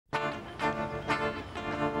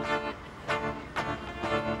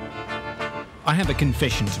I have a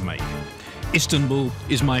confession to make. Istanbul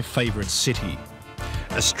is my favourite city.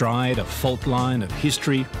 Astride a fault line of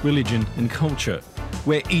history, religion and culture,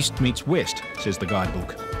 where East meets West, says the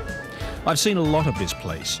guidebook. I've seen a lot of this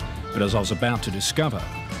place, but as I was about to discover,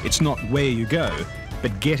 it's not where you go,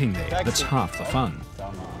 but getting there that's half the fun.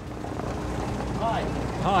 Hi.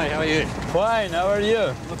 Hi, how are you? Fine, how are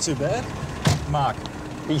you? Not too bad. Mark.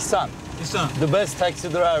 Ihsan. Ihsan. The best taxi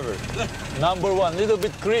driver. Number one, little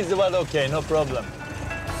bit crazy, but okay, no problem.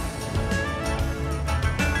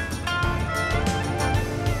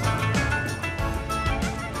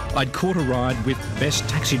 I'd caught a ride with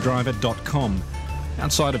besttaxidriver.com.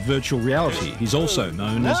 Outside of virtual reality, he's also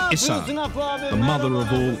known as Ihsan, the mother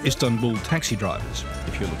of all Istanbul taxi drivers,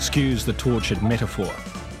 if you'll excuse the tortured metaphor.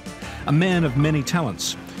 A man of many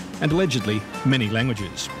talents, and allegedly many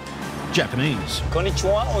languages. Japanese.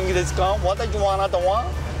 Konnichiwa,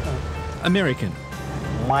 American.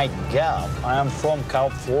 My God, I am from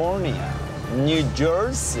California, New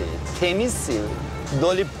Jersey, Tennessee,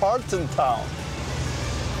 Dolly Parton town.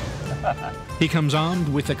 He comes armed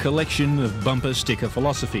with a collection of bumper sticker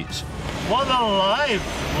philosophies. What a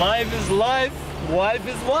life! Life is life, wife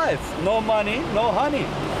is wife. No money, no honey.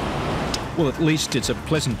 Well, at least it's a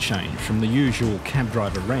pleasant change from the usual cab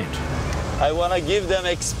driver rant. I want to give them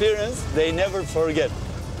experience they never forget.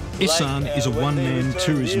 Ihsan is a one-man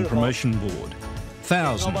tourism promotion board.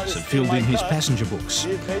 Thousands have filled in his passenger books,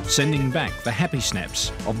 sending back the happy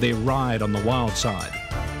snaps of their ride on the wild side.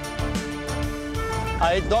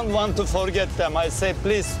 I don't want to forget them. I say,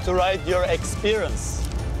 please, to write your experience.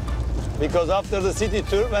 Because after the city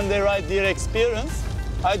tour, when they write their experience,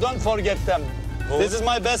 I don't forget them. Oh. This is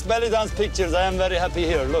my best belly dance pictures. I am very happy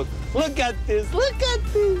here. Look. Look at this. Look at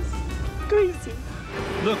this. Crazy.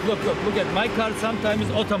 Look at my car sometimes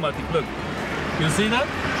is automatic. Look. You see that?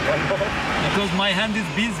 Because my hand is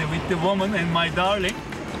busy with the woman and my darling.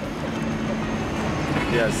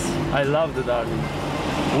 Yes, I love the darling.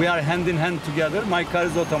 We are hand in hand together. My car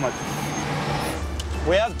is automatic.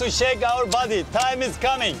 We have to shake our body. Time is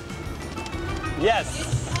coming. Yes.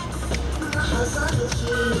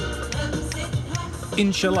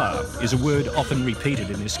 Inshallah is a word often repeated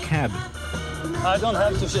in this cab. I don't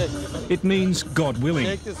have to shake. It means God willing.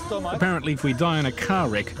 Shake the stomach. Apparently, if we die in a car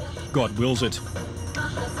wreck, God wills it.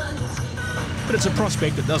 But it's a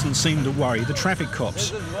prospect that doesn't seem to worry the traffic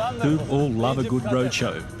cops, who all love a good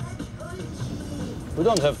roadshow. We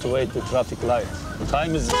don't have to wait the traffic light.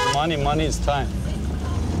 Time is money, money is time.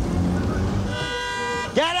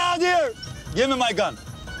 Get out here! Give me my gun.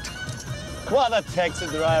 What a taxi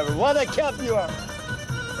driver, what a cab you are.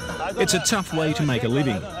 It's a tough way to make a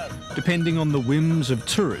living, depending on the whims of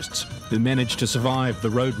tourists who manage to survive the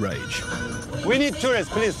road rage. We need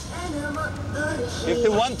tourists, please. If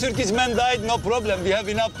the one Turkish man died, no problem. We have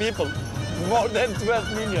enough people. More than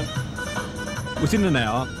 12 million. Within an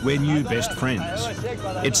hour, we're new best friends.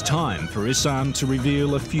 It's time for Ihsan to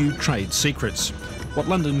reveal a few trade secrets, what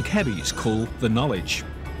London cabbies call the knowledge.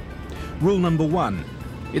 Rule number one,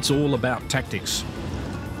 it's all about tactics.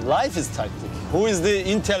 Life is tactic. Who is the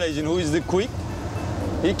intelligent, who is the quick?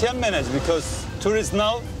 He can manage, because tourists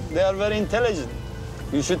now, they are very intelligent.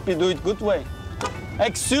 You should do it good way.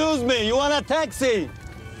 Excuse me, you want a taxi?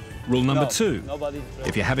 Rule number two,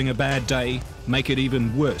 if you're having a bad day, make it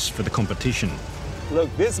even worse for the competition. Look,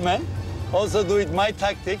 this man also do it my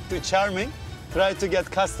tactic to charming, try to get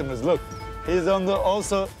customers. Look, he's on the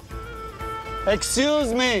also.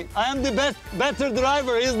 Excuse me, I am the better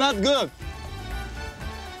driver, he's not good.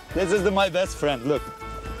 This is my best friend, look.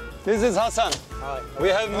 This is Hassan. Hi. We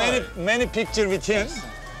have many pictures with him.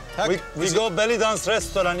 We go belly dance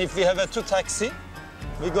restaurant. If we have a two taxi,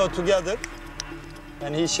 we go together.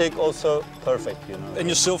 And he shake also perfect, you know. And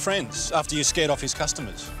you're still friends after you scared off his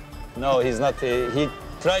customers? No, he's not. He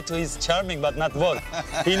tried to, he's charming, but not work.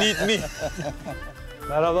 He need me.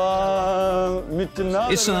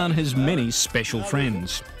 Ihsan has many special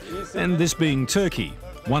friends. And this being Turkey,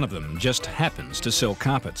 one of them just happens to sell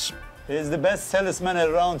carpets. He's the best salesman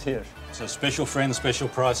around here. So special friends, special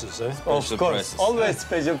prices, eh? Of course, always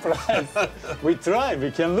special price. We try, we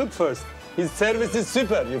can look first. His service is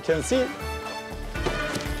super, you can see.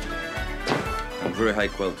 Very high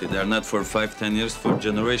quality. They are not for 5-10 years, for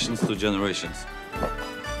generations to generations.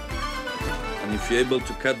 And if you're able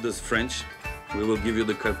to cut this French, we will give you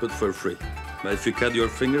the carpet for free. But if you cut your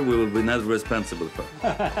finger, we will be not responsible for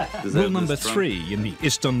it. Rule number 3 in the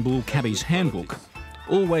Istanbul Cabbie's Handbook,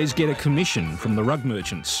 always get a commission from the rug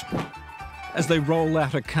merchants. As they roll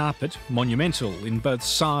out a carpet, monumental in both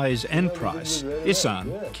size and price,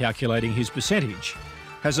 Ihsan, calculating his percentage,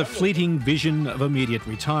 has a fleeting vision of immediate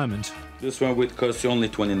retirement. This one would cost you only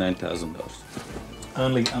 $29,000.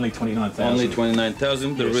 Only 29,000. Only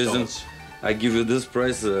 $29,000. The reason I give you this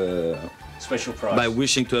price, Special price. by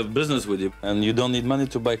wishing to have business with you, and you don't need money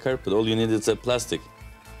to buy carpet. All you need is a plastic,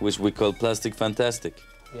 which we call plastic fantastic.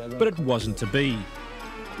 But it wasn't to be.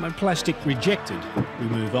 When plastic rejected, we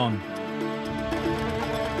move on.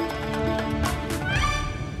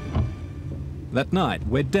 That night,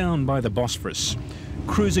 we're down by the Bosphorus,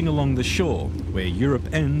 cruising along the shore where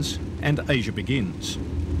Europe ends and Asia begins.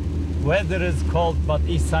 Weather is cold, but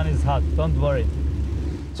Ihsan is hot. Don't worry.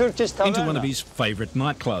 Turkish taverna. Into one of his favourite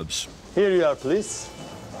nightclubs. Here you are, please.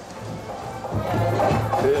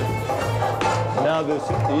 Ne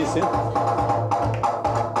yapıyorsun? İyisin.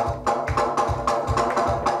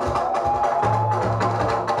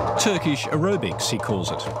 Turkish aerobics, he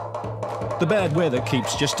calls it. The bad weather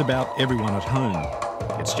keeps just about everyone at home.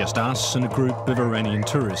 It's just us and a group of Iranian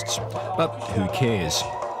tourists. But who cares?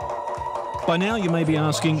 By now you may be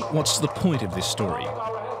asking, what's the point of this story?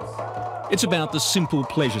 It's about the simple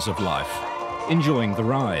pleasures of life, enjoying the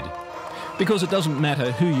ride. Because it doesn't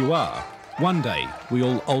matter who you are, one day we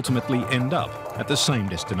all ultimately end up at the same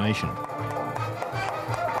destination.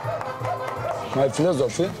 My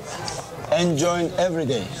philosophy, enjoying every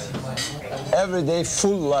day. Every day,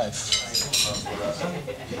 full life.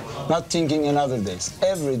 Not thinking in other days.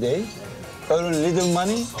 Every day, earn little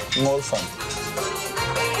money, more fun.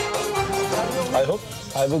 I hope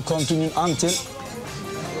I will continue until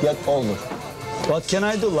get older. What can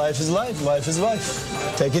I do? Life is life. Life is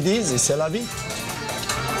life. Take it easy. C'est la vie.